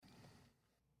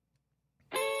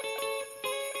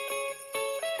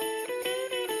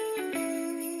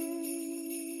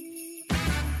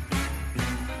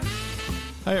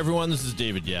Hi, everyone. This is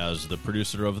David Yaz, the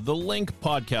producer of The Link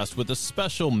podcast, with a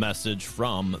special message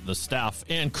from the staff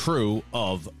and crew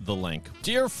of The Link.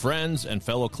 Dear friends and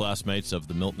fellow classmates of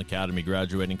the Milton Academy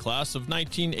graduating class of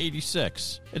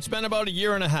 1986, it's been about a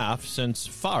year and a half since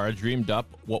Farah dreamed up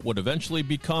what would eventually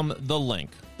become The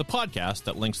Link, the podcast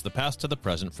that links the past to the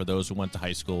present for those who went to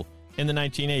high school in the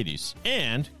 1980s,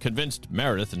 and convinced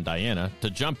Meredith and Diana to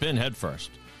jump in headfirst.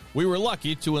 We were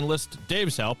lucky to enlist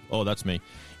Dave's help, oh, that's me,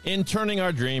 in turning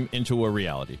our dream into a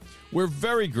reality. We're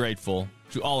very grateful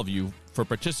to all of you for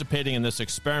participating in this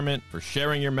experiment, for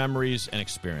sharing your memories and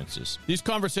experiences. These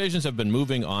conversations have been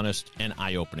moving, honest, and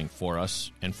eye-opening for us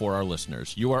and for our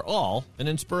listeners. You are all an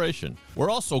inspiration.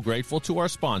 We're also grateful to our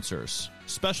sponsors.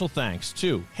 Special thanks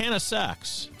to Hannah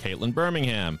Sachs, Caitlin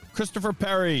Birmingham, Christopher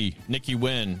Perry, Nikki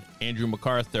Wynn, Andrew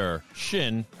MacArthur,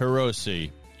 Shin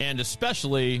Hiroshi, and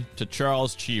especially to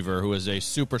Charles Cheever, who is a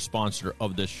super sponsor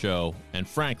of this show and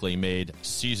frankly made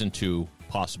Season 2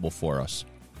 possible for us.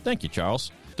 Thank you,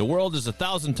 Charles. The world is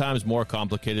 1,000 times more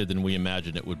complicated than we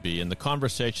imagined it would be, and the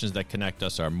conversations that connect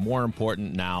us are more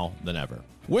important now than ever.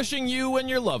 Wishing you and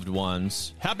your loved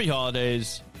ones happy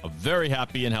holidays, a very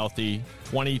happy and healthy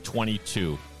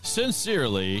 2022.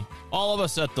 Sincerely, all of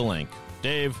us at The Link,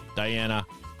 Dave, Diana,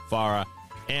 Farah,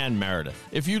 and Meredith.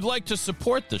 If you'd like to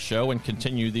support the show and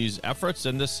continue these efforts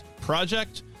and this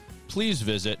project, please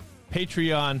visit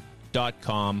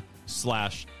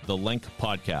patreon.com/The Link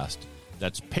Podcast.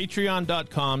 That's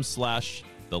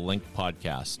patreon.com/The Link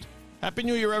Podcast. Happy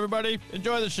New Year, everybody.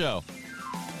 Enjoy the show.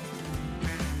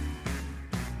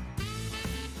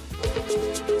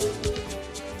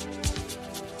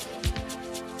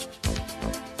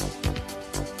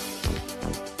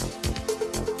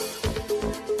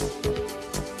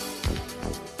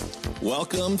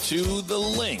 Welcome to The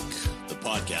Link, the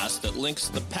podcast that links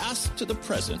the past to the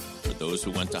present for those who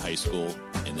went to high school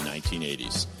in the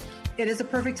 1980s. It is a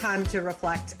perfect time to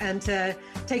reflect and to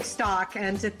take stock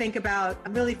and to think about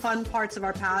really fun parts of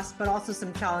our past, but also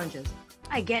some challenges.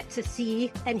 I get to see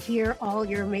and hear all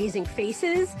your amazing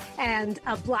faces and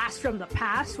a blast from the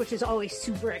past, which is always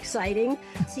super exciting,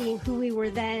 seeing who we were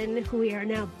then, who we are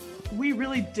now. We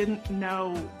really didn't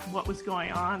know what was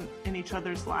going on in each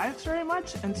other's lives very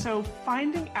much. And so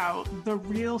finding out the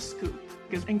real scoop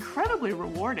is incredibly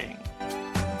rewarding.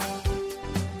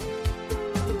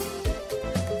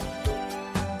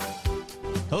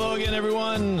 Hello again,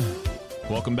 everyone.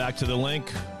 Welcome back to The Link.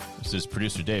 This is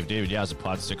producer David Yaz of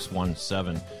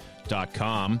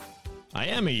pod617.com. I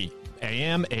am a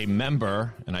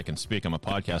member, and I can speak, I'm a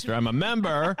podcaster. I'm a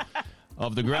member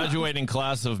of the graduating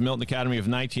class of Milton Academy of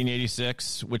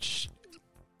 1986, which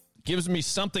gives me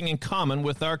something in common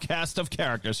with our cast of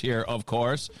characters here, of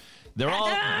course.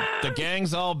 The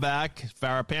gang's all back.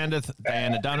 Farah Pandith,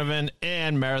 Diana Donovan,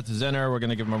 and Meredith Zinner. We're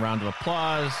going to give them a round of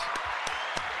applause.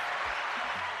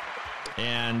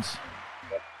 And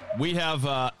we have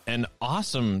an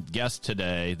awesome guest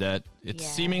today that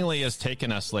seemingly has taken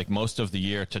us like most of the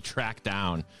year to track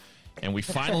down. And we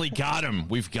finally got him.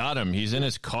 We've got him. He's in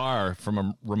his car from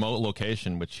a remote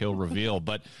location, which he'll reveal.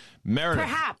 But Meredith.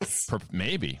 Perhaps.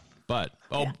 Maybe. But.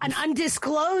 An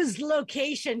undisclosed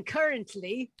location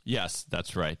currently. Yes,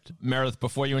 that's right. Meredith,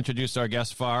 before you introduce our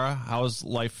guest, Farah, how's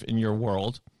life in your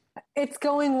world? It's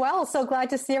going well. So glad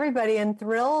to see everybody and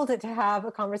thrilled to have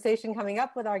a conversation coming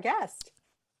up with our guest.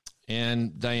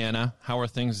 And Diana, how are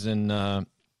things in the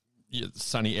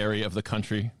sunny area of the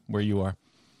country where you are?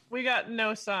 We got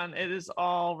no sun. It is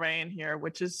all rain here,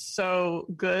 which is so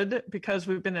good because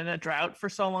we've been in a drought for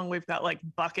so long. We've got like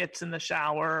buckets in the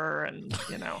shower and,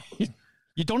 you know.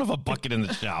 You don't have a bucket in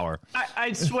the shower.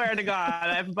 I swear to God,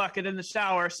 I have a bucket in the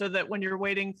shower so that when you're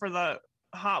waiting for the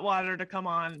hot water to come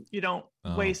on, you don't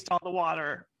waste all the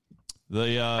water.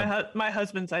 My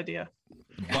husband's idea.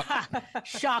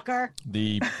 Shocker.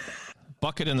 The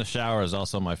bucket in the shower is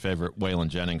also my favorite Waylon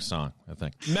Jennings song, I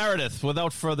think. Meredith,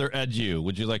 without further ado,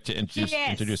 would you like to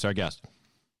introduce our guest?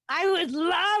 I would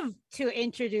love to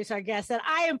introduce our guest, and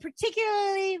I am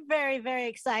particularly very, very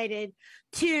excited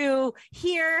to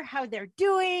hear how they're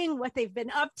doing, what they've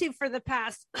been up to for the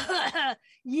past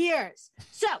years.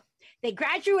 So they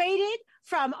graduated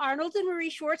from Arnold and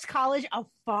Marie Schwartz College of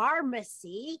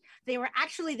Pharmacy. They were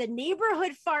actually the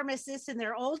neighborhood pharmacist in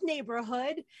their old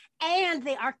neighborhood, and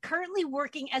they are currently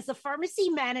working as a pharmacy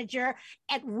manager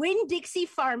at Winn-Dixie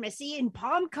Pharmacy in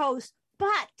Palm Coast.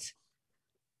 But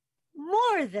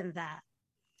more than that,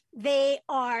 they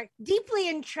are deeply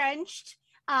entrenched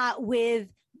with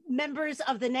members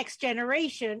of the next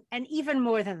generation, and even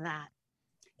more than that,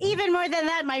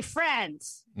 my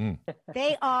friends,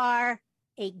 they are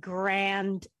a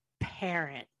grandparent.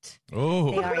 grandparent.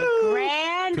 Oh, they are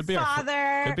a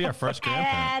grandfather. Could be our first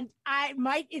grandparent.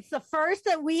 And it's the first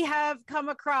that we have come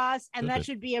across, and that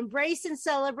should be embraced and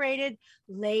celebrated.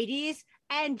 Ladies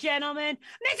and gentlemen,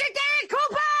 Mr. Derrick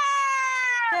Cooper!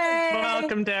 Hey.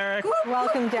 Welcome, Derrick.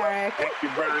 Welcome, Derrick. Thank you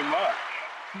very much.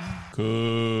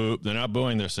 Coop. They're not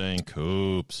booing, they're saying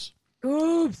Coops.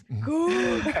 Coops.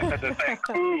 They're saying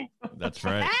Coop. That's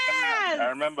right. Yes! I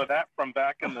remember that from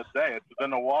back in the day. It's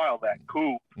been a while, that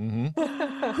Coop.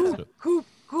 Mm-hmm.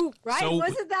 Coop, right? So,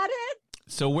 wasn't that it?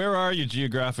 So where are you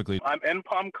geographically? I'm in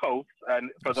Palm Coast, and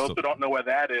for those who don't know where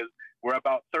that is, we're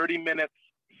about 30 minutes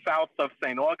south of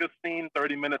St. Augustine,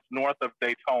 30 minutes north of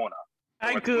Daytona.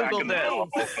 I Googled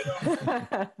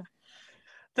it.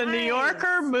 The New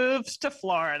Yorker moves to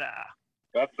Florida.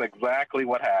 That's exactly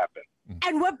what happened.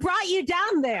 And what brought you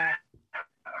down there?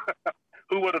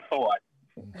 Who would have thought?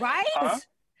 Right? Huh?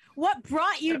 What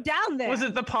brought you down there? Was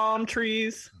it the palm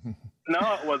trees? No,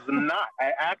 it was not.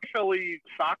 I actually,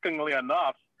 shockingly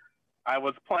enough, I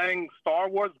was playing Star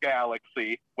Wars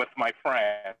Galaxy with my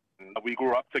friend. We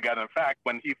grew up together. In fact,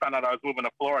 when he found out I was moving to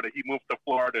Florida, he moved to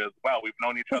Florida as well. We've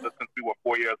known each other since we were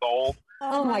 4 years old.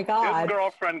 Oh, my God. His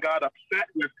girlfriend got upset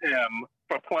with him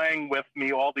for playing with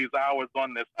me all these hours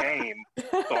on this game.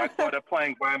 So I started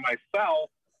playing by myself,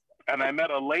 and I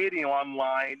met a lady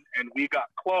online, and we got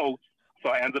close. So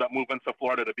I ended up moving to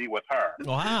Florida to be with her.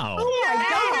 Wow. Oh my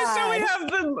God. So we have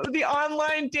the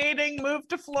online dating move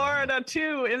to Florida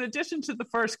too, in addition to the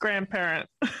first grandparent.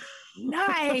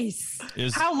 Nice.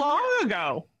 How long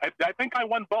ago? I think I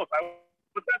won both. I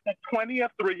was at the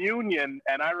 20th reunion,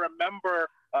 and I remember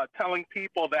telling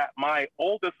people that my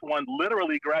oldest one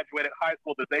literally graduated high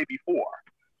school the day before.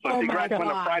 So she graduated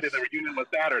on Friday. The reunion was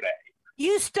Saturday.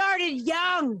 You started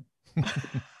young.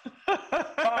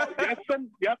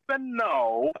 Yes and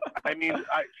no. I mean,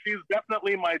 she's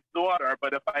definitely my daughter,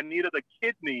 but if I needed a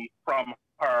kidney from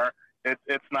her,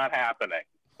 it's not happening.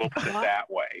 We'll put it that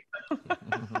way.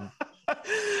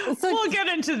 We'll get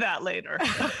into that later.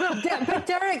 But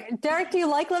Derrick, do you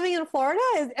like living in Florida?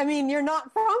 I mean, you're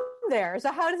not from there,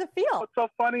 so how does it feel? It's so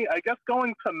funny. I guess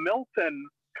going to Milton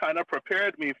kind of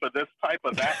prepared me for this type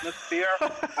of atmosphere.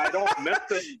 I don't miss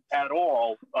it at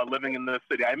all, living in this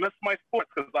city. I miss my sports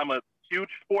because I'm a huge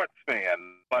sports fan,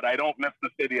 but I don't miss the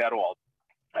city at all.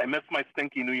 I miss my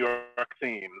stinky New York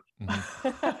teams.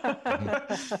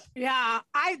 Yeah,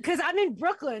 because I'm in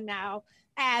Brooklyn now,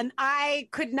 and I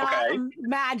could not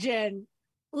imagine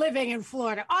living in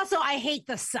Florida. Also, I hate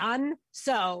the sun,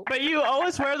 so. But you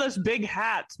always wear those big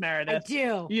hats, Meredith. I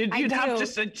do. You'd have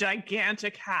just a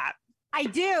gigantic hat. I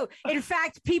do. In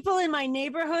fact, people in my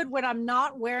neighborhood, when I'm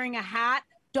not wearing a hat,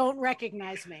 don't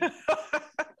recognize me.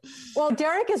 Well,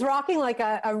 Derrick is rocking like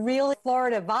a real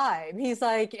Florida vibe. He's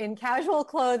like in casual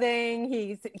clothing.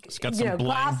 He's got some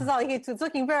glasses on. It's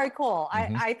looking very cool.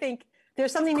 Mm-hmm. I think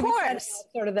there's something to be said about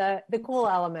sort of the cool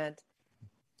element.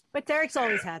 But Derrick's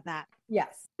always had that.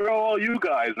 Yes. Where are all you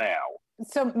guys now?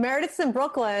 So Meredith's in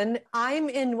Brooklyn. I'm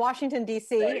in Washington,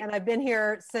 D.C., and I've been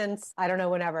here since, I don't know,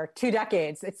 whenever, 2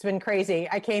 decades. It's been crazy.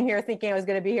 I came here thinking I was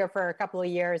going to be here for a couple of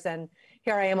years, and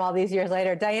here I am all these years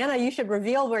later. Diana, you should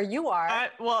reveal where you are.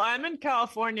 I'm in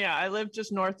California. I live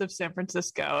just north of San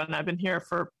Francisco, and I've been here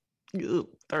for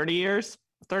 30 years,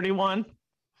 31.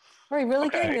 Are we really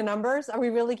giving the numbers? Are we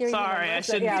really giving Sorry, the numbers?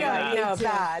 I shouldn't do that.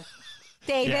 Bad.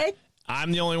 David? Yeah.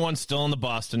 I'm the only one still in the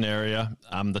Boston area.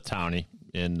 I'm the townie.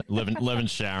 Live in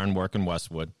Sharon, work in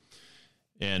Westwood.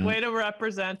 And way to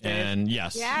represent, Dave. And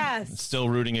yes, still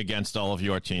rooting against all of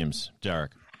your teams,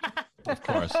 Derrick. Of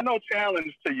course. No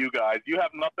challenge to you guys. You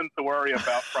have nothing to worry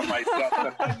about from my Jets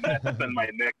and my Mets and my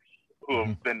Knicks, who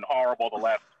have been horrible the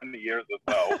last 20 years or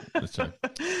so. That's right.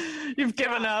 You've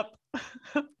given up.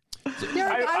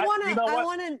 Derrick, I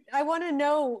want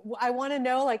to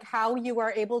know like how you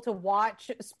are able to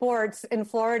watch sports in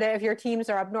Florida if your teams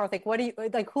are up north. Like, what do you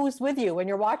like? Who's with you when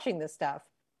you're watching this stuff?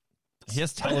 He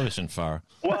has television far.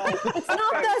 Well, it's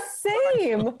not the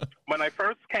same. When I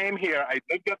first came here, I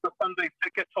did get the Sunday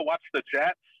ticket to watch the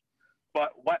Jets.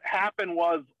 But what happened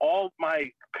was all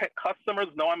my customers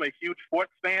know I'm a huge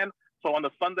sports fan. So on the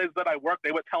Sundays that I work,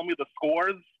 they would tell me the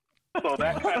scores. So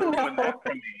that kind of ruined that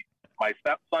for me. My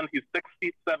stepson, he's 6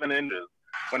 feet 7 inches.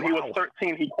 When he was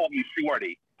 13, he called me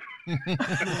Shorty.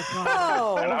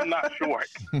 Oh. And I'm not short.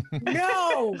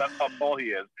 No. That's how tall he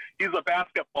is. He's a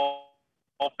basketball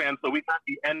fan, so we got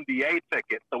the NBA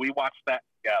ticket, so we watched that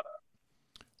together.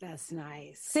 That's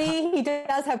nice. See, he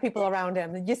does have people around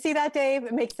him. Did you see that, Dave?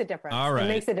 It makes a difference. All right. It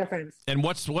makes a difference. And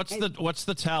what's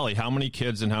the tally? How many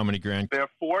kids and how many grandkids? There are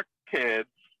 4 kids.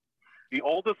 The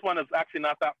oldest one is actually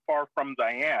not that far from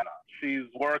Diana. She's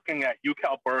working at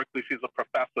UCal Berkeley. She's a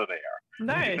professor there.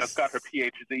 Nice. She just got her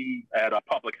PhD at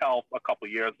public health a couple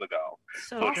years ago.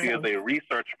 So awesome. She is a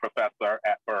research professor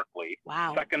at Berkeley.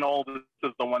 Wow. Second oldest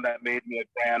is the one that made me a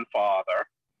grandfather,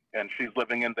 and she's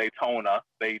living in Daytona.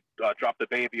 They drop the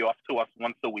baby off to us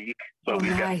once a week, so we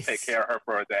get to take care of her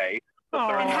for a day.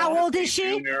 And how old is she?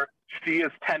 Junior. She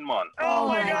is 10 months. Oh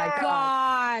my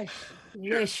gosh.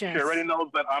 Delicious. She already knows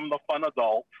that I'm the fun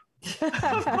adult.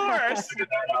 Of course. Figured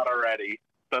that out already.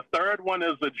 The third one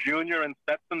is the junior in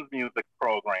Stetson's music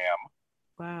program.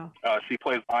 Wow. She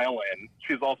plays violin.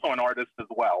 She's also an artist as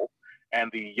well. And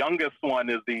the youngest one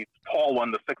is the tall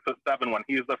one, the 6'7" one.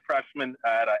 He's a freshman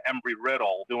at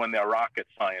Embry-Riddle doing their rocket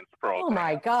science program. Oh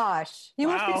my gosh. You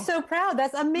must be so proud.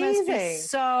 That's amazing. Must be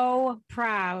so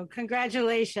proud.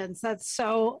 Congratulations. That's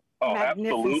so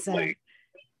magnificent. Absolutely.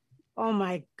 Oh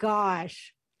my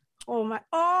gosh. Oh my.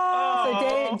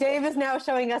 Oh. So Dave is now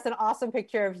showing us an awesome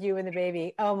picture of you and the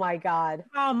baby. Oh my God.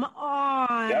 Come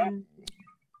on. Yeah.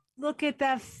 Look at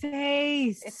that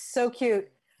face. It's so cute.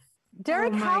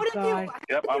 Derrick, how did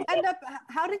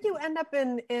you end up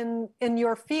in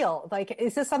your field? Like,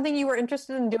 is this something you were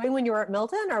interested in doing when you were at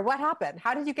Milton, or what happened?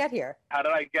 How did you get here? How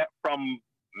did I get from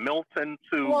Milton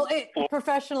to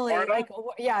professionally? Florida? Like,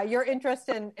 your interest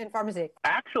in pharmacy.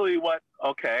 Actually, what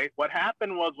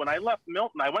happened was when I left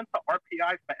Milton, I went to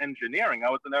RPI for engineering. I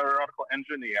was an aeronautical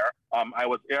engineer. I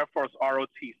was Air Force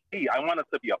ROTC. I wanted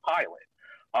to be a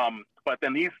pilot, but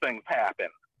then these things happened.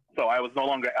 So I was no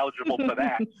longer eligible for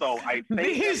that. So I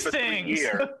stayed there for 3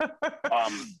 years,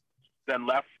 then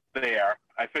left there.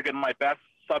 I figured my best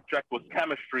subject was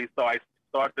chemistry, so I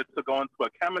started to go into a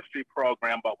chemistry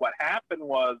program. But what happened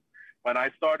was when I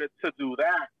started to do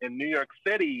that in New York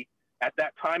City, at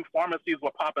that time, pharmacies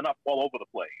were popping up all over the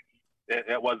place.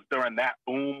 It was during that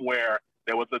boom where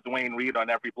there was a Dwayne Reed on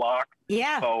every block.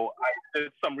 Yeah. So I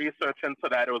did some research into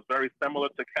that. It was very similar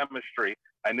to chemistry.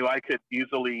 I knew I could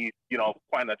easily,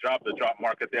 find a job. The job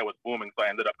market there was booming, so I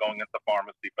ended up going into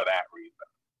pharmacy for that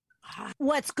reason.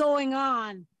 What's going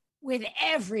on with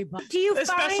everybody?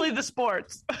 Especially the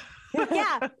sports.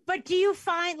 Yeah, but do you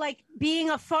find, like,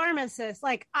 being a pharmacist,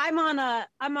 like, I'm on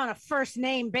a first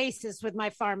name basis with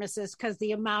my pharmacist because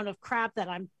the amount of crap that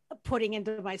I'm putting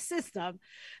into my system,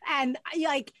 and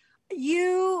like,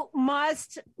 you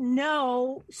must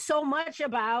know so much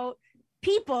about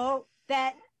people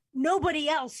that nobody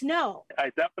else know. I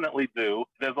definitely do.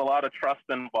 There's a lot of trust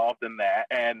involved in that,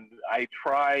 and I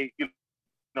try.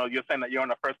 You're saying that you're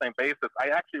on a first name basis. I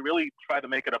actually really try to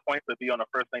make it a point to be on a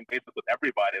first name basis with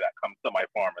everybody that comes to my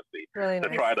pharmacy. Really to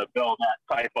nice. Try to build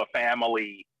that type of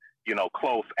family,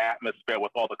 close atmosphere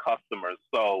with all the customers.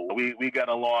 So we get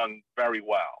along very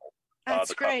well. That's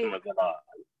the great. Customers and I.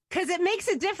 Because it makes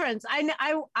a difference.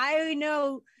 I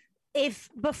know if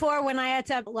before when I had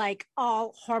to have, like,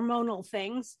 all hormonal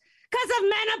things because of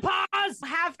menopause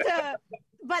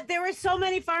but there were so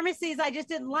many pharmacies I just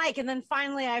didn't like. And then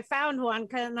finally I found one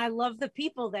and I love the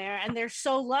people there and they're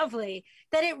so lovely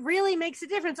that it really makes a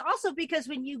difference. Also, because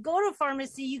when you go to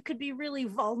pharmacy, you could be really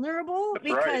vulnerable. That's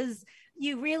because right.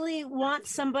 You really want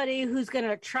somebody who's going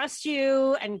to trust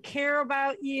you and care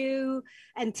about you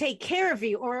and take care of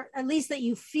you, or at least that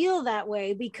you feel that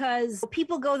way, because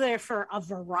people go there for a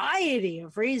variety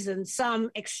of reasons, some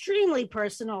extremely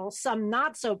personal, some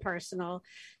not so personal.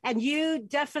 And you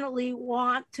definitely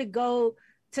want to go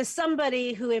to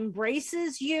somebody who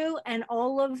embraces you and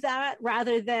all of that,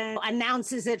 rather than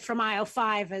announces it from aisle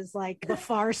 5 as like the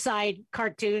Far Side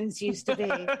cartoons used to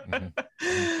be.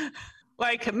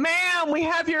 Like, ma'am, we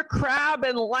have your crab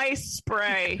and lice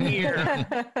spray here.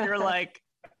 You're like,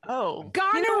 oh,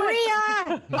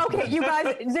 gonorrhea. Okay, you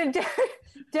guys,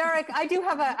 Derrick, I do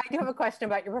have a question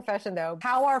about your profession, though.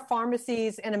 How are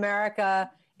pharmacies in America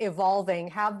evolving?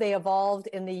 Have they evolved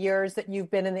in the years that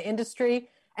you've been in the industry?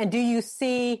 And do you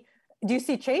see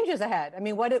changes ahead? I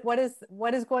mean, what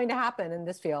is going to happen in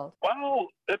this field? Well,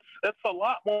 it's a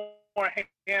lot more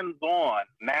hands-on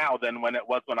now than when it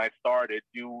was when I started.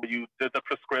 You did the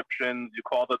prescriptions, you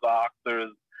called the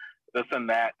doctors, this and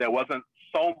that. There wasn't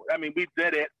we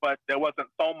did it, but there wasn't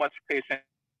so much patient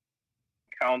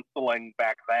counseling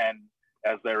back then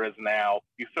as there is now.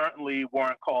 You certainly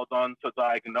weren't called on to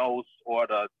diagnose or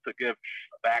to give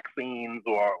vaccines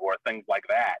or things like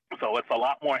that. So it's a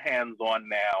lot more hands-on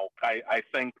now. I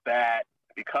think that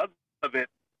because of it,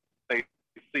 they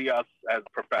see us as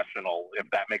professional, if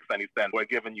that makes any sense. We're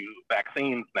giving you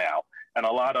vaccines now. And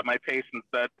a lot of my patients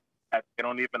said that they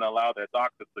don't even allow their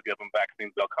doctors to give them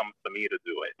vaccines. They'll come to me to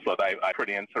do it. So that's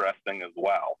pretty interesting as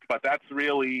well. But that's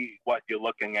really what you're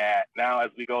looking at. Now,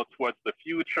 as we go towards the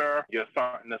future, you're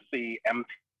starting to see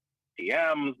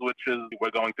PMs, which is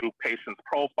we're going through patients'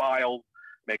 profiles,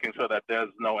 making sure that there's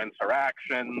no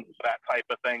interactions, that type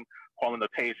of thing. Calling the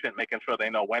patient, making sure they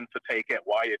know when to take it,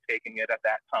 why you're taking it at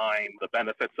that time, the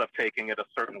benefits of taking it a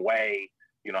certain way,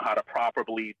 how to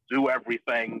properly do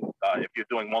everything. If you're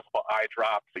doing multiple eye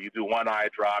drops, so you do one eye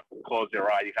drop, close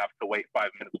your eye, you have to wait 5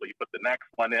 minutes till you put the next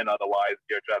one in. Otherwise,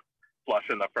 you're just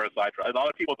flushing the first eye drop. A lot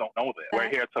of people don't know this. We're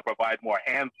here to provide more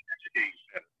hands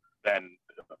education than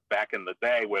back in the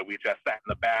day where we just sat in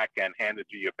the back and handed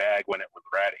you your bag when it was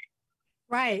ready.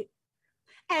 Right.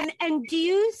 And do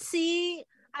you see,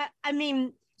 I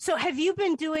mean, so have you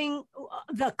been doing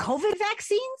the COVID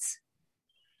vaccines?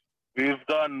 We've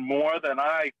done more than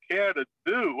I care to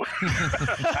do.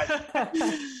 I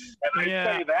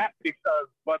say that because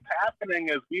what's happening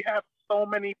is we have so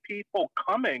many people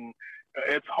coming,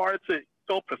 it's hard to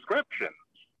fill prescriptions.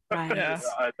 Right. Yes.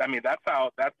 I mean, that's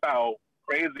how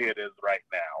crazy it is right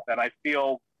now. And I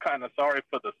feel kind of sorry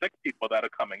for the sick people that are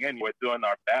coming in. We're doing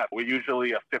our best. We're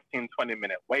usually a 15,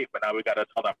 20-minute wait, but now we got to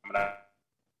tell them an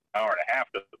hour and a half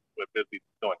because we're busy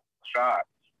doing shots.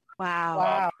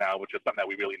 Wow. Now, which is something that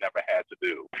we really never had to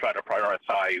do. Try to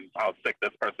prioritize how sick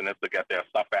this person is to get their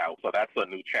stuff out. So that's a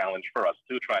new challenge for us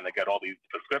too, trying to get all these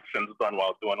prescriptions done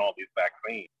while doing all these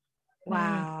vaccines.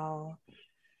 Wow.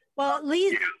 Well, at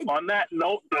least on that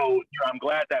note, though, I'm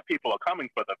glad that people are coming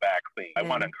for the vaccine. I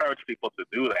want to encourage people to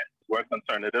do that. We're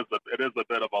concerned it is a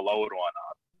bit of a load on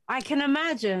us. I can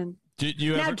imagine. Do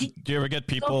you ever get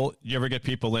people? You ever get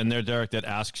people in there, Derrick, that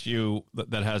asks you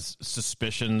that has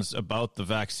suspicions about the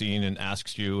vaccine and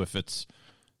asks you if it's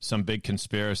some big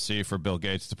conspiracy for Bill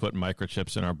Gates to put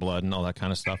microchips in our blood and all that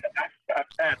kind of stuff? I've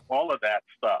had all of that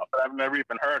stuff that I've never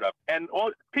even heard of. And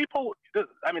all people,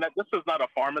 I mean, this is not a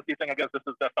pharmacy thing. I guess this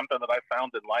is just something that I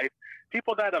found in life.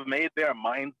 People that have made their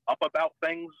minds up about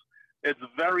things, it's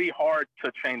very hard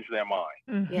to change their mind.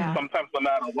 Mm-hmm. Yeah. Sometimes no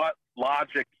matter what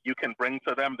logic you can bring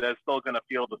to them, they're still going to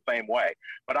feel the same way.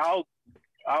 But I'll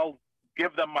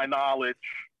give them my knowledge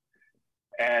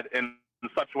and in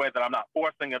such a way that I'm not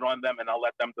forcing it on them, and I'll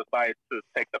let them decide to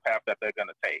take the path that they're going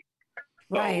to take.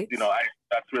 So, right.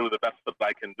 That's really the best that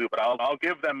I can do. But I'll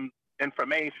give them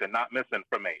information, not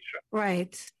misinformation.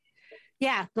 Right.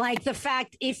 Yeah, like the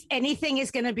fact if anything is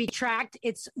going to be tracked,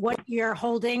 it's what you're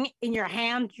holding in your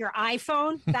hand, your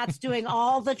iPhone. That's doing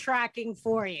all the tracking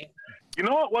for you. You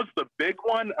know what was the big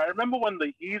one? I remember when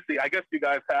the I guess you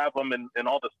guys have them and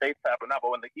all the states have them now, but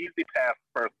when the Easy Pass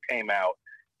first came out,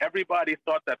 everybody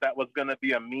thought that was going to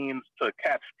be a means to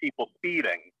catch people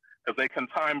speeding because they can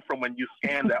time from when you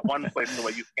scanned at one place to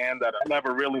when you scanned at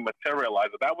never really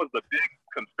materialized. That was the big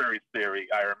conspiracy theory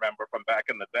I remember from back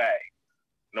in the day.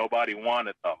 Nobody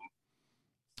wanted them.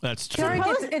 That's true.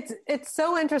 Derrick, it's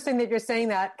so interesting that you're saying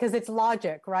that because it's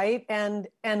logic, right? And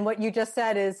what you just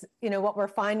said is, what we're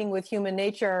finding with human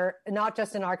nature, not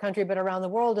just in our country, but around the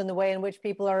world, in the way in which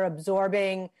people are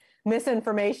absorbing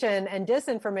misinformation and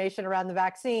disinformation around the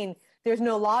vaccine. There's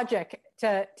no logic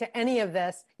to any of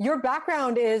this. Your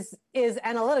background is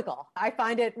analytical. I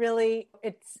find it really,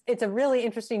 it's a really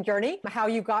interesting journey, how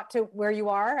you got to where you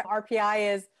are.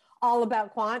 RPI is all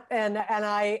about quant and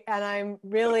I'm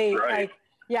really right.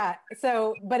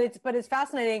 So, but it's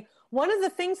fascinating. One of the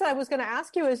things that I was going to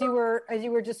ask you as you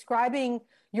were describing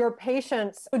your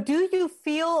patients, do you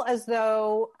feel as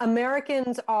though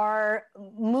Americans are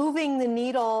moving the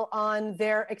needle on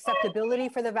their acceptability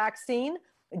for the vaccine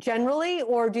generally,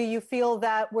 or do you feel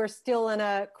that we're still in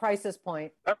a crisis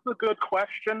point? That's a good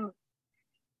question.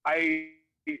 I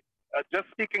just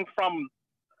speaking from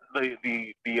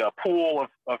the pool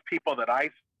of people that I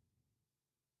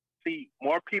see,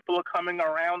 more people are coming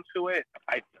around to it.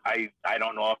 I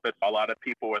don't know if it's a lot of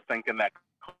people were thinking that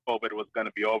COVID was going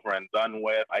to be over and done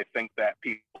with. I think that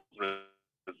people's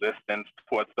resistance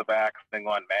towards the vaccine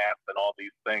on masks and all these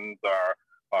things are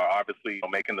obviously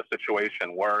making the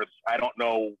situation worse. I don't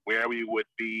know where we would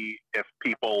be if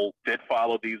people did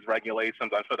follow these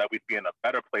regulations. I'm sure that we'd be in a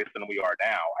better place than we are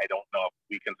now. I don't know if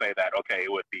we can say that, okay,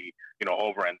 it would be,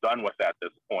 over and done with at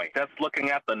this point. Just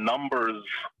looking at the numbers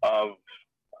of,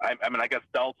 I guess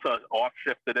Delta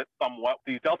off-shifted it somewhat.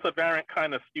 The Delta variant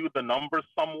kind of skewed the numbers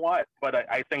somewhat, but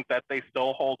I think that they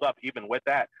still hold up even with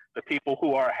that. The people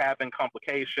who are having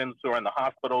complications, who are in the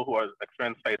hospital, who are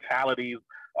experiencing fatalities,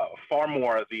 far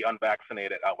more of the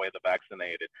unvaccinated outweigh the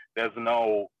vaccinated. There's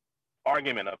no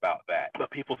argument about that, but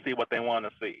people see what they want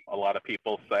to see. A lot of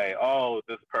people say, oh,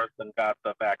 this person got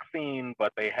the vaccine,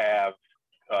 but they have,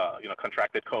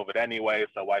 contracted COVID anyway,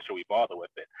 so why should we bother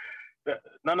with it?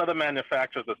 None of the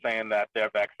manufacturers are saying that their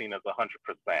vaccine is 100%.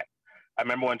 I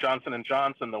remember when Johnson &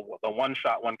 Johnson, the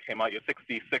one-shot one came out, you're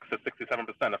 66 to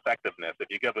 67% effectiveness. If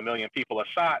you give 1 million people a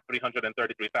shot,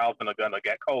 333,000 are going to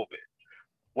get COVID.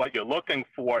 What you're looking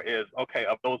for is, okay,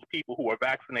 of those people who are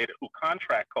vaccinated who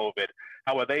contract COVID,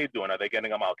 how are they doing? Are they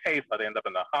getting them out case? Are they end up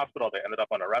in the hospital? They ended up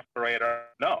on a respirator?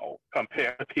 No,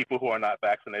 compared to people who are not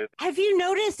vaccinated. Have you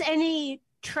noticed any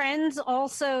trends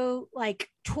also like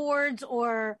towards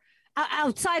or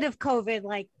outside of COVID?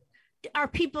 Like, are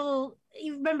people,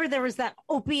 you remember there was that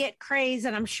opiate craze,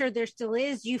 and I'm sure there still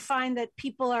is. Do you find that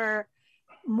people are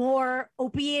more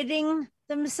opiating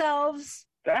themselves?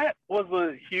 That was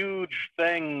a huge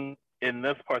thing in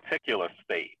this particular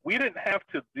state. We didn't have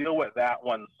to deal with that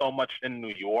one so much in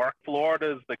New York.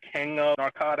 Florida is the king of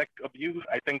narcotic abuse.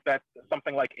 I think that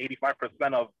something like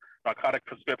 85% of narcotic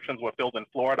prescriptions were filled in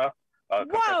Florida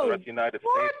compared to the rest of the United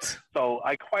States. So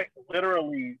I quite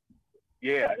literally,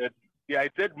 I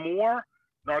did more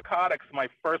narcotics my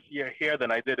first year here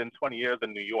than I did in 20 years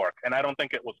in New York, and I don't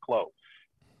think it was close.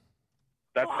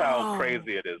 That's how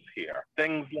crazy it is here.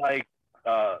 Things like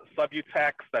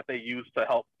Subutex that they use to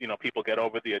help, people get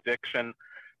over the addiction.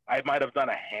 I might have done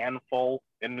a handful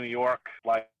in New York,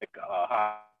 like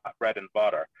hot bread and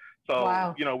butter.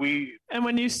 So, we... And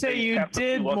when you say you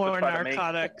did more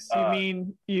narcotics, you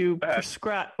mean you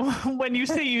prescribed... When you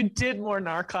say you did more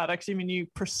narcotics, you mean you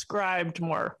prescribed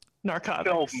more narcotics?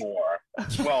 Filled more.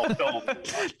 Well, filled more.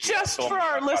 Just for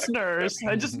our listeners.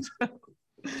 I just...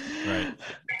 Right.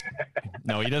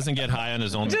 No, he doesn't get high on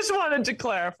his own. Just wanted to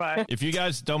clarify. If you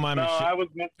guys don't mind me... I was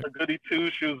Mr. Goody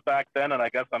Two-Shoes back then, and I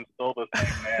guess I'm still the same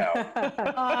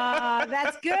now.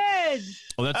 That's good.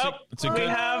 Well, we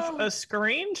have a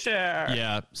screen share.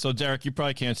 Yeah. So, Derrick, you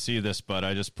probably can't see this, but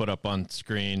I just put up on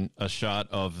screen a shot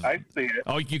of... I see it.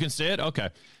 Oh, you can see it? Okay.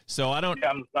 So, I don't...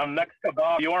 Yeah, I'm next to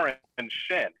Bob Orr and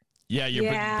Shin. Yeah,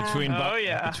 you're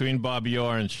between Bobby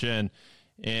Orr and Shin.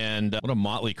 And what a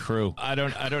motley crew. I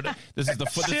don't, this is the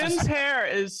foot. Shin's hair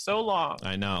is so long.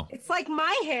 I know. It's like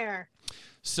my hair.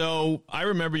 So I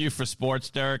remember you for sports,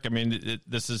 Derrick. I mean,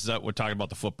 this is, we're talking about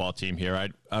the football team here.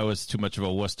 I was too much of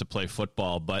a wuss to play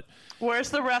football, but. Where's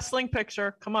the wrestling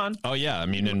picture? Come on. Oh, yeah. I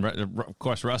mean, and of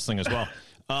course, wrestling as well.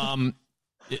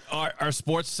 Are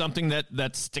sports something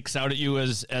that sticks out at you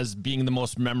as being the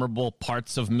most memorable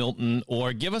parts of Milton?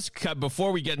 Or give us,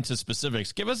 before we get into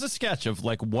specifics, give us a sketch of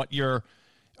like what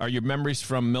are your memories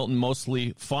from Milton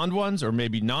mostly fond ones, or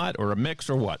maybe not, or a mix,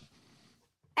 or what?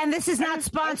 And this is not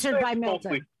sponsored by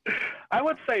Milton. I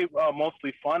would say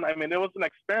mostly fun. I mean, it was an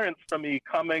experience for me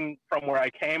coming from where I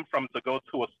came from to go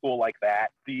to a school like that.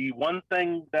 The one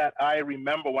thing that I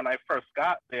remember when I first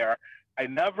got there, I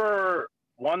never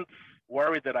once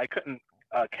worried that I couldn't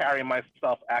carry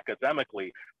myself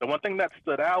academically. The one thing that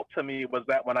stood out to me was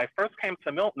that when I first came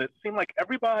to Milton, it seemed like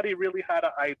everybody really had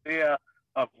an idea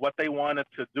of what they wanted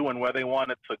to do and where they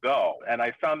wanted to go. And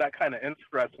I found that kind of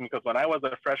interesting because when I was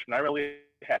a freshman, I really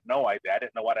had no idea. I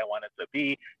didn't know what I wanted to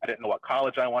be. I didn't know what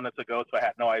college I wanted to go to. I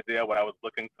had no idea what I was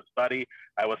looking to study.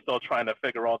 I was still trying to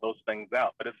figure all those things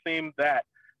out. But it seemed that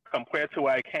compared to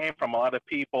where I came from, a lot of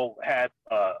people had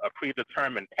a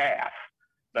predetermined path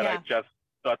that I just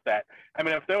thought that, I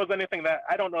mean, if there was anything that,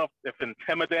 I don't know if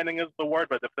intimidating is the word,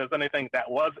 but if there's anything that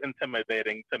was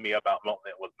intimidating to me about Milton,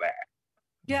 it was that.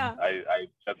 Yeah. I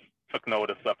just took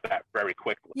notice of that very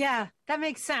quickly. Yeah, that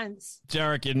makes sense.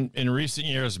 Derrick, in recent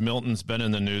years, Milton's been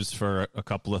in the news for a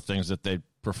couple of things that they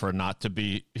prefer not to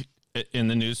be in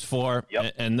the news for.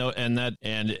 Yep. And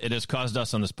it has caused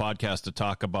us on this podcast to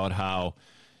talk about how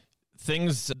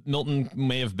things Milton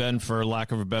may have been, for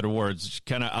lack of a better words,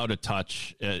 kind of out of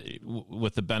touch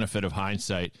with the benefit of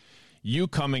hindsight. You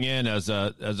coming in as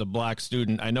a black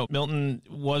student, I know Milton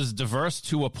was diverse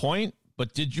to a point,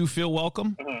 but did you feel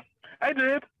welcome? Mm-hmm. I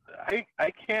did.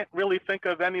 I can't really think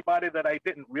of anybody that I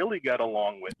didn't really get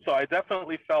along with. So I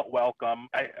definitely felt welcome.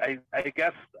 I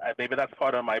guess maybe that's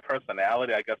part of my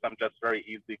personality. I guess I'm just very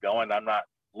easygoing. I'm not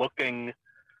looking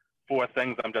for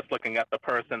things. I'm just looking at the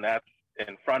person that's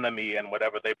in front of me, and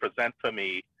whatever they present to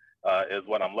me is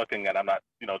what I'm looking at. I'm not,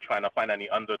 trying to find any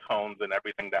undertones in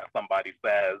everything that somebody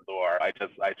says, or I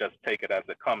just take it as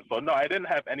it comes. So no, I didn't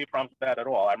have any problems with that at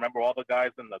all. I remember all the guys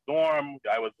in the dorm.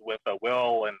 I was with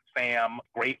Will and Sam,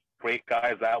 great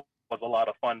guys. That was a lot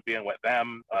of fun being with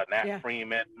them. Nat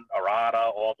Freeman,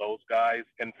 Arata, all those guys.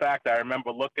 In fact, I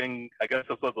remember looking, I guess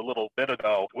this was a little bit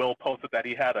ago, Will posted that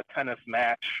he had a tennis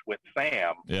match with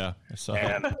Sam. Yeah, I saw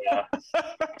that.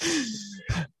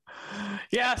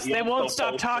 Yes, they won't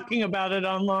stop talking about it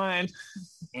online.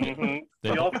 Mm-hmm.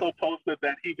 He also posted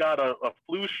that he got a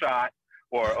flu shot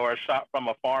or a shot from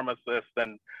a pharmacist,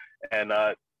 and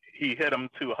he hit him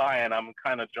too high. And I'm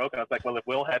kind of joking. I was like, well, if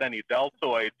Will had any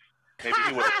deltoids, Maybe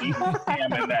he would have beaten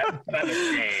Sam in that Senate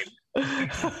game.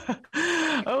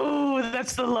 Oh,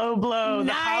 that's the low blow.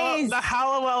 Nice. The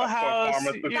Hallowell house.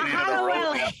 The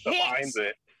Hallowell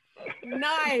hit.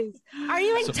 Nice. Are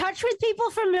you in touch with people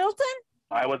from Milton?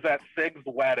 I was at Sig's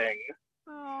wedding.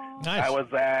 Oh. Nice. I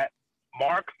was at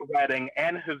Mark's wedding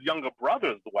and his younger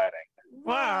brother's wedding.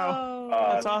 Wow.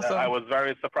 That's awesome. I was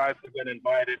very surprised to get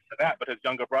invited to that, but his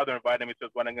younger brother invited me to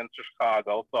his wedding in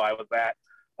Chicago, so I was at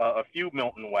a few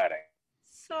Milton weddings.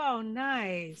 So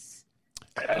nice.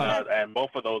 And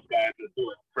both of those guys are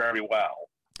doing very well.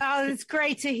 Oh, it's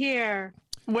great to hear.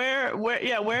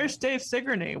 Where's Dave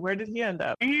Sigourney? Where did he end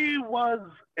up? He was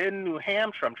in New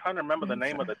Hampshire. I'm trying to remember the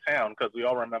name of the town because we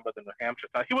all remember the New Hampshire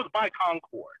town. He was by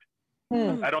Concord.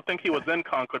 I don't think he was in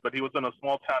Concord, but he was in a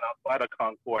small town outside of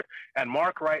Concord. And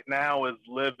Mark right now is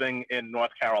living in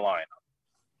North Carolina.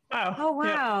 Oh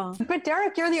wow. Yeah. But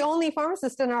Derrick, you're the only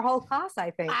pharmacist in our whole class,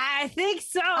 I think. I think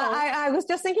so. I was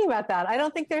just thinking about that. I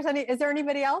don't think there's any. Is there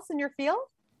anybody else in your field?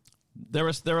 There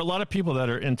are a lot of people that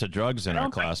are into drugs in our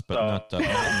class, but not.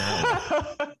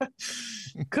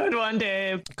 Good one,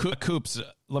 Dave. Coops,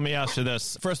 let me ask you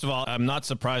this. First of all, I'm not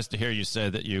surprised to hear you say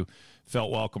that you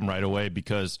felt welcome right away,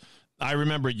 because I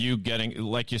remember you getting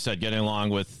along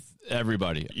with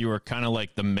everybody. You were kind of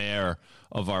like the mayor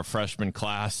of our freshman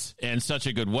class in such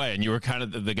a good way. And you were kind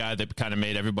of the guy that kind of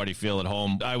made everybody feel at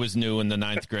home. I was new in the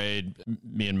 9th grade,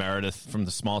 me and Meredith from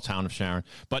the small town of Sharon,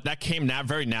 but that came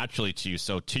very naturally to you.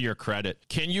 So to your credit,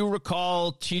 can you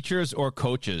recall teachers or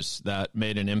coaches that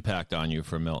made an impact on you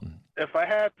from Milton? If I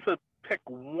had to pick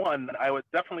one, I would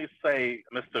definitely say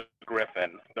Mr.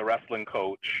 Griffin, the wrestling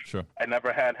coach. Sure. I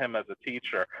never had him as a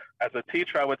teacher. As a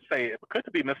teacher, I would say it could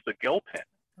be Mr. Gilpin.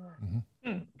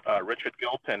 Mm-hmm. Richard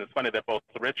Gilpin. It's funny, they're both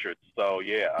Richards, so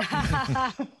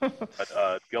yeah.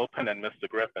 But, Gilpin and Mr.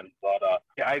 Griffin. But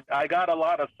I got a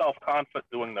lot of self-confidence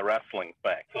doing the wrestling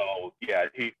thing. So yeah,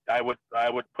 I would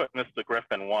put Mr.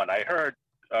 Griffin one. I heard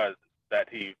that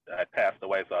he had passed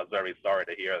away, so I was very sorry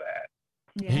to hear that.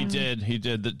 Yeah. He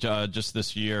did just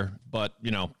this year, but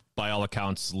by all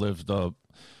accounts lived a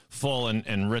full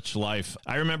and rich life.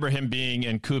 I remember him being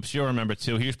in Coops. You'll remember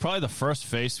too. He was probably the first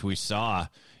face we saw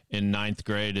in 9th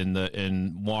grade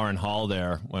in Warren Hall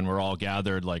there when we're all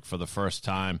gathered like for the first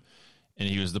time. And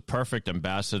he was the perfect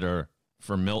ambassador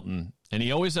for Milton. And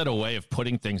he always had a way of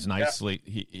putting things nicely.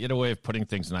 Yeah. He had a way of putting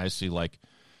things nicely. Like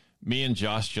me and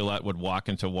Josh Gillette would walk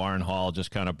into Warren Hall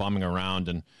just kind of bumming around,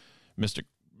 and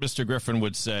Mr. Griffin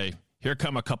would say, "Here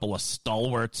come a couple of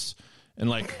stalwarts." And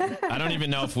like, I don't even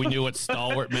know if we knew what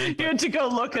stalwart meant. You had to go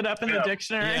look it up in the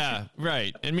dictionary. Yeah,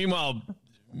 right. And meanwhile,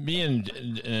 me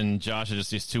and Josh are just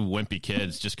these two wimpy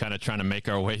kids just kind of trying to make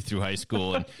our way through high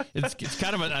school. And it's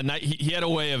kind of a night. He had a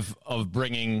way of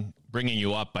bringing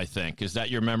you up, I think. Is that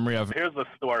your memory of it? Here's a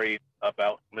story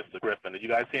about Mr. Griffin. Are you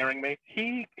guys hearing me?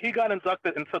 He got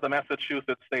inducted into the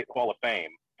Massachusetts State Hall of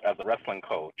Fame as a wrestling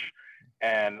coach.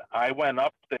 And I went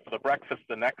up there for the breakfast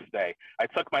the next day. I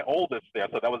took my oldest there.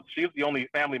 So she's the only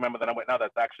family member that I went now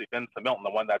that's actually been to Milton,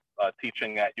 the one that's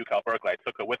teaching at UCal Berkeley. I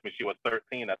took her with me. She was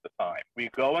 13 at the time.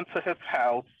 We go into his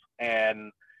house,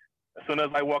 and as soon as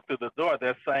I walk through the door,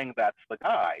 they're saying, "That's the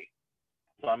guy."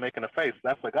 So I'm making a face.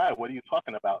 "That's the guy. What are you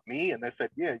talking about? Me?" And they said,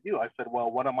 "Yeah, you." I said,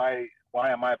 "Well, why am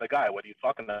I the guy? What are you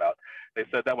talking about?" They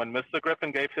said that when Mr.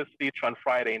 Griffin gave his speech on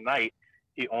Friday night,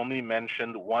 he only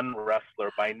mentioned one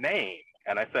wrestler by name.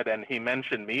 And I said, "And he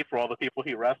mentioned me for all the people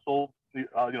he wrestled,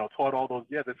 taught all those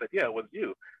years." They said, "Yeah, it was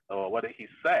you." So what did he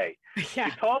say? Yeah.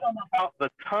 He told them about the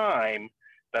time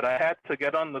that I had to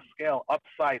get on the scale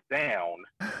upside down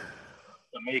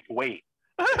to make weight.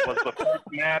 It was the first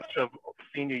match of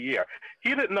senior year.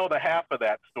 He didn't know the half of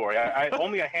that story. I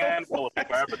only a handful of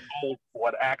people ever told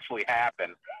what actually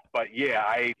happened. But yeah,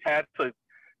 I had to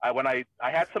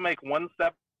make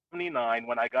 179.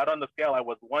 When I got on the scale, I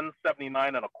was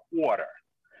 179 and a quarter.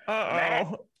 Matt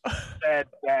said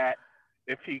that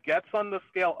if he gets on the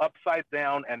scale upside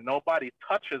down and nobody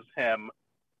touches him,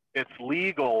 it's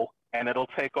legal and it'll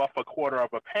take off a quarter of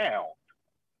a pound.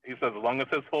 He says, as long as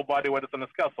his full body weight is on the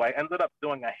scale. So I ended up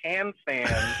doing a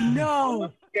handstand on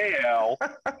the scale.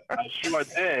 I sure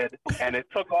did. And it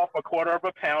took off a quarter of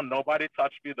a pound. Nobody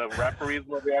touched me. The referees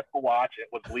were there to watch. It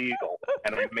was legal.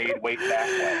 And I made weight that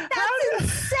way. That's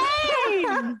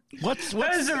insane.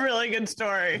 That is a really good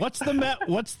story. What's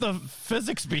the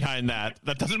physics behind that?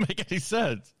 That doesn't make any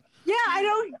sense. Yeah, I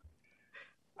don't.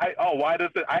 Why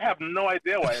does it? I have no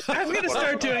idea why. I'm going to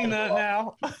start doing that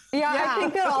now. Yeah, I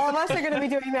think that all of us are going to be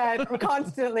doing that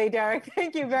constantly, Derrick.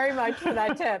 Thank you very much for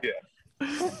that tip. Yeah.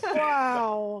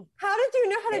 Wow. How did you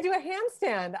know how to do a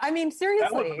handstand? I mean,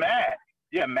 seriously. That was Matt.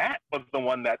 Yeah, Matt was the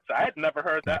one I had never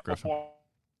heard that before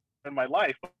in my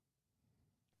life.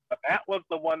 But that was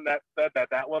the one that said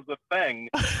that was a thing.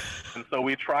 And so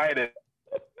we tried it.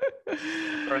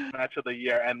 First match of the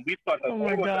year. And we thought that we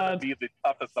were going to be the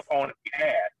toughest opponent we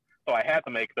had. So I had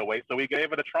to make the weight. So we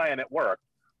gave it a try and it worked.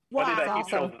 Wow, Funny that awesome.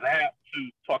 he chose that to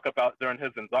talk about during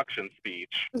his induction speech.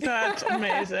 That's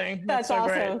amazing. That's so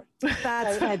awesome. Great.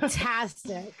 That's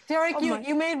fantastic. Derrick,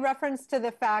 you made reference to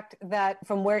the fact that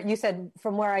from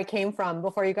where I came from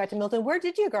before you got to Milton. Where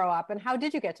did you grow up and how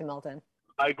did you get to Milton?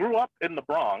 I grew up in the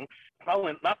Bronx,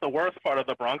 probably not the worst part of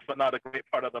the Bronx, but not a great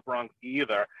part of the Bronx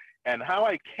either. And how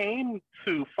I came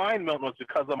to find Milton was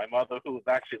because of my mother, who is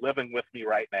actually living with me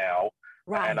right now.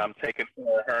 Right. And I'm taking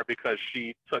care of her because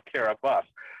she took care of us.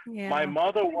 Yeah. My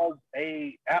mother was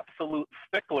a absolute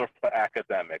stickler for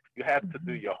academics. You had to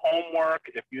do your homework.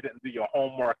 If you didn't do your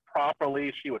homework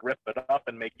properly, she would rip it up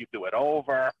and make you do it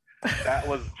over. That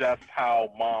was just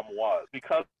how Mom was.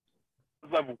 Because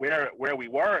of where we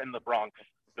were in the Bronx,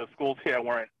 the schools here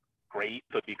weren't great,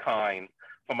 to be kind.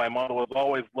 So my mother was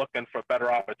always looking for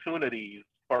better opportunities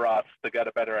for us to get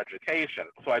a better education.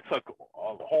 So I took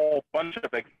a whole bunch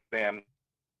of exams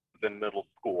in middle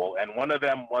school, and one of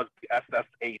them was the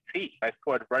SSAT. I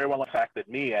scored very well, impacted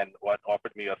me, and what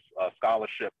offered me a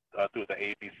scholarship through the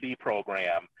ABC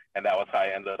program, and that was how I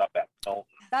ended up at Milton.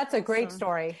 That's a great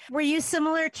story. Were you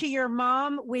similar to your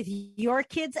mom with your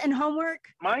kids and homework?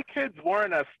 My kids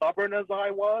weren't as stubborn as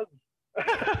I was.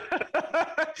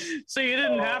 So you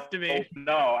didn't have to be.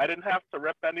 No, I didn't have to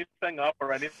rip anything up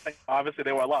or anything. Obviously,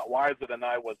 they were a lot wiser than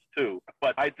I was too.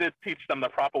 But I did teach them the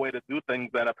proper way to do things,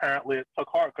 and apparently it took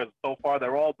heart because so far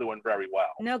they're all doing very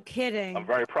well. No kidding. I'm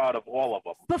very proud of all of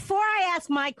them. Before I ask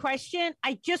my question,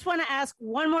 I just want to ask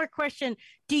one more question.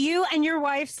 Do you and your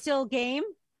wife still game?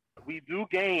 We do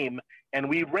game, and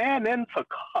we ran into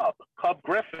Cub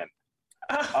Griffin.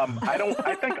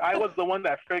 I think I was the one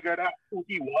that figured out who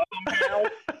he was somehow.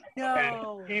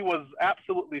 No. And he was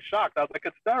absolutely shocked. I was like,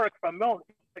 it's Derrick from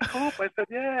Milton. Like, Coop. I said,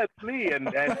 yeah, it's me. And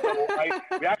so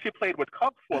we actually played with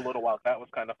Cubs for a little while. That was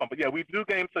kind of fun. But yeah, we do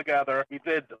games together. We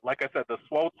did, like I said, the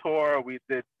SWO Tour. We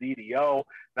did DDO.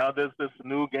 Now there's this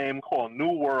new game called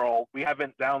New World. We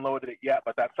haven't downloaded it yet,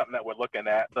 but that's something that we're looking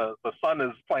at. The son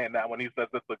is playing that one. He says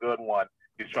it's a good one.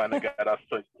 He's trying to get us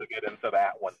to get into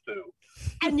that one too.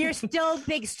 And you're still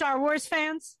big Star Wars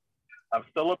fans? I'm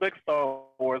still a big Star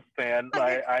Wars fan.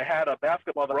 Okay. I had a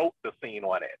basketball that wrote the scene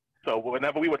on it. So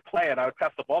whenever we would play and I would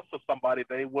pass the ball to somebody,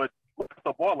 they would look at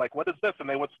the ball like, what is this? And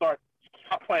they would stop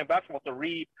playing basketball to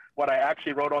read what I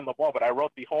actually wrote on the ball. But I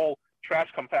wrote the whole trash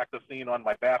compactor scene on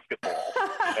my basketball.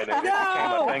 And it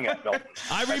became a thing at Milton.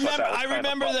 I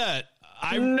remember that.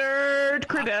 Nerd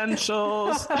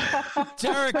credentials.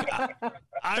 Derrick,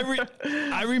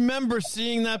 I remember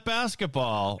seeing that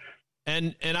basketball.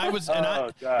 And I'm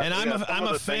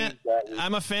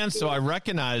a fan, so I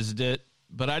recognized it,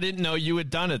 but I didn't know you had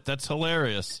done it. That's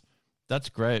hilarious. That's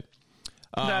great.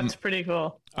 That's pretty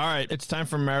cool. All right, it's time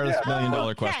for Meredith's $1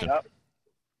 million question.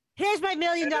 Here's my $1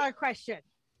 million question.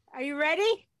 Are you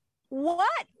ready?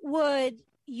 What would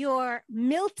your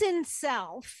Milton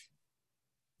self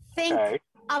think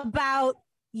about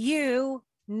you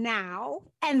now?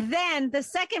 And then the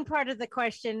second part of the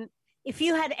question, if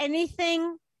you had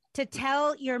anything to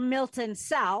tell your Milton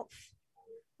self,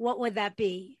 what would that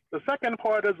be? The second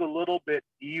part is a little bit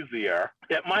easier.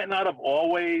 It might not have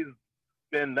always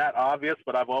been that obvious,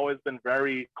 but I've always been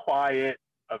very quiet,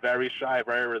 very shy,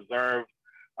 very reserved.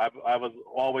 I was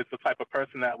always the type of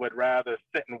person that would rather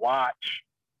sit and watch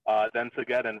than to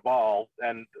get involved,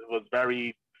 and was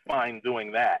very fine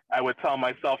doing that. I would tell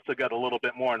myself to get a little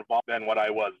bit more involved than what I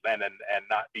was then, and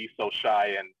not be so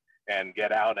shy and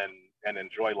get out and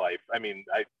enjoy life. I mean,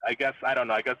 I guess, I don't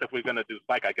know. I guess if we're going to do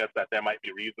psych, I guess that there might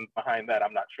be reasons behind that.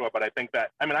 I'm not sure. But I think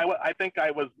that, I think I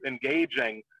was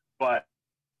engaging, but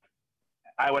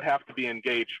I would have to be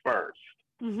engaged first.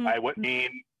 Mm-hmm. I would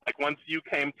mean, like, once you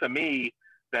came to me,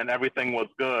 then everything was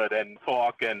good and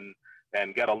talk and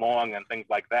get along and things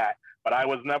like that. But I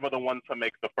was never the one to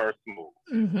make the first move.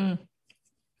 Mm-hmm.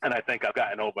 And I think I've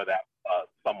gotten over that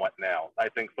somewhat now. I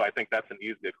think that's an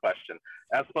easier question.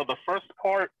 As for the first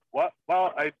part,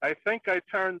 I think I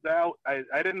turned out, I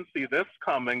didn't see this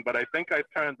coming, but I think I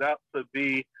turned out to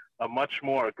be a much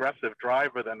more aggressive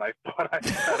driver than I thought I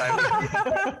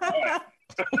would.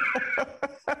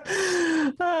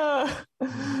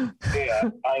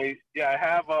 I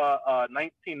have a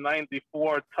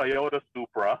 1994 Toyota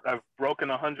Supra. I've broken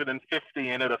 150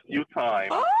 in it a few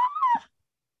times.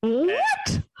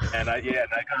 What? And I got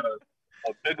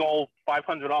a big old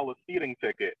 $500 speeding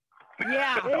ticket.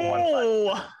 Yeah.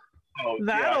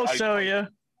 That'll show you.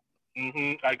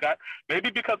 Mm-hmm. I got, maybe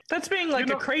because that's being like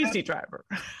a crazy driver.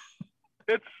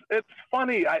 It's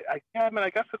funny. I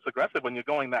guess it's aggressive when you're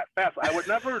going that fast. I would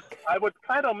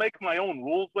kind of make my own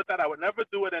rules with that. I would never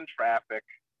do it in traffic.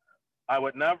 I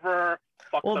would never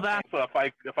fuck the pace. So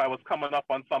if I was coming up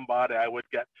on somebody, I would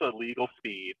get to legal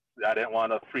speed. I didn't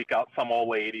want to freak out some old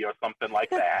lady or something like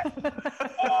that.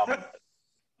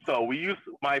 So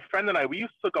my friend and I, we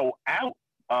used to go out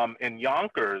in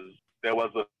Yonkers. There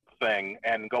was a thing,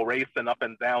 and go racing up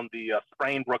and down the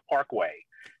Sprainbrook Parkway.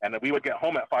 And we would get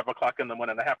home at 5 o'clock in the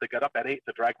morning. I have to get up at 8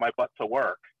 to drag my butt to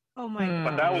work. Oh my God!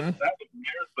 But that was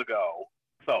years ago.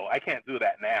 So I can't do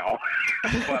that now.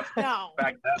 But no.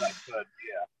 Back then I could,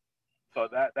 yeah. So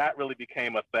that really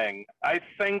became a thing. I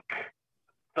think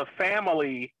the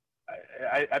family.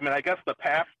 I mean, I guess the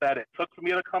path that it took for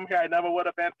me to come here, I never would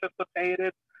have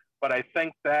anticipated. But I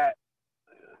think that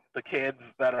the kids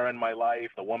that are in my life,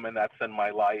 the woman that's in my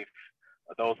life,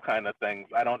 those kind of things,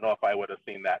 I don't know if I would have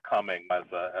seen that coming as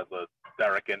a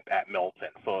Derrick at Milton.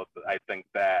 So I think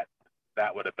that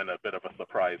would have been a bit of a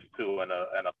surprise too, and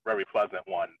a very pleasant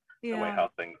one, the way how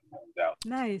things turned out.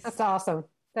 Nice. That's awesome.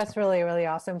 That's really, really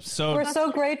awesome. So we're so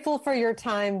grateful for your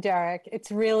time, Derrick.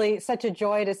 It's really such a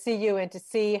joy to see you and to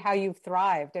see how you've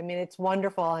thrived. I mean, it's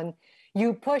wonderful. And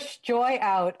you push joy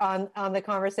out on the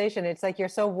conversation. It's like you're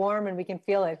so warm and we can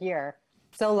feel it here.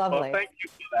 So lovely. Well, thank you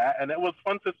for that. And it was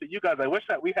fun to see you guys. I wish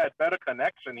that we had better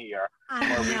connection here. I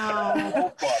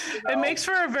know. It makes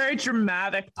for a very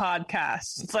dramatic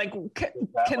podcast. It's like,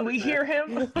 can we hear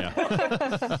him?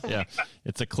 Yeah. Yeah.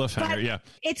 It's a cliffhanger. But yeah.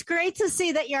 It's great to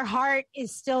see that your heart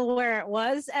is still where it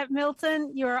was at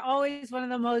Milton. You are always one of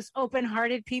the most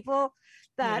open-hearted people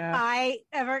that I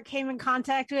ever came in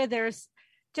contact with. There's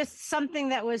just something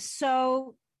that was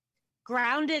so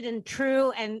grounded and true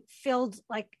and filled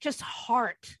like just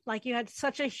heart. Like you had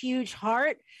such a huge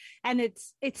heart, and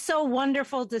it's so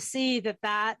wonderful to see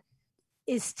that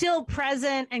is still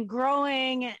present and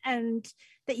growing, and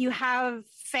that you have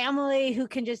family who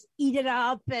can just eat it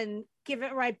up and give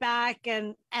it right back,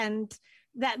 and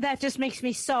that just makes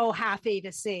me so happy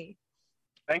to see.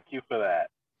 Thank you for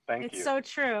that. Thank you. It's so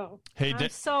true. Hey, I'm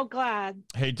so glad.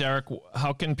 Hey, Derrick,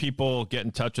 how can people get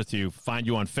in touch with you? Find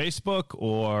you on Facebook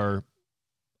or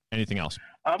anything else?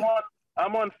 I'm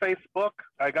on Facebook.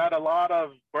 I got a lot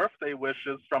of birthday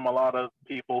wishes from a lot of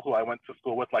people who I went to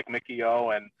school with, like Mickey O,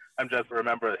 and I'm just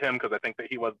remember him because I think that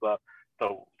he was the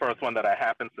first one that I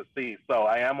happened to see. So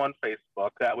I am on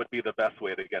Facebook. That would be the best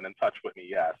way to get in touch with me.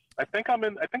 Yes, I think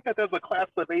that there's a class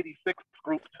of '86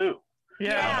 group too.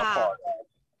 Yeah.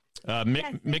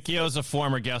 Mickey O's a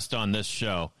former guest on this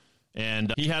show.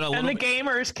 And he had and the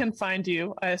gamers can find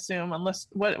you, I assume, unless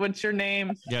what's your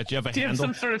name? Yeah, do you have a handle? Have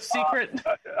some sort of secret?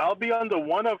 I'll be under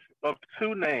one of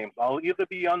two names. I'll either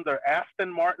be under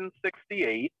Aston Martin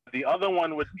 68. The other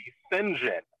one would be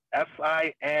Sinjin,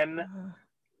 SINGHIAN.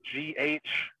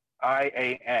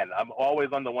 I'm always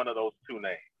under one of those two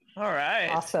names. All right.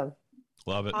 Awesome.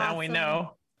 Love it. Now we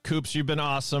know. Coops, you've been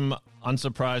awesome.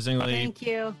 Unsurprisingly. Thank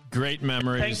you. Great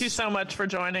memories. Thank you so much for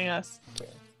joining us.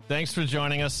 Thanks for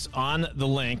joining us on The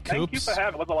Link, Coops. Thank you for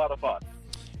having it. It was a lot of fun.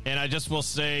 And I just will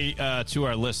say to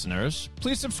our listeners,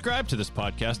 please subscribe to this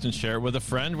podcast and share it with a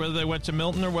friend, whether they went to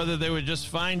Milton or whether they would just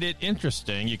find it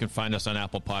interesting. You can find us on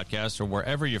Apple Podcasts or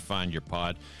wherever you find your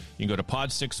pod. You can go to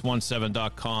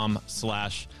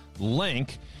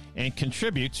pod617.com/link and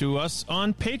contribute to us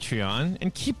on Patreon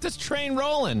and keep this train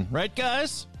rolling. Right,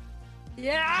 guys?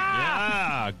 Yeah.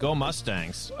 Yeah. Go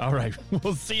Mustangs. All right.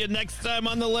 We'll see you next time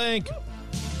on The Link.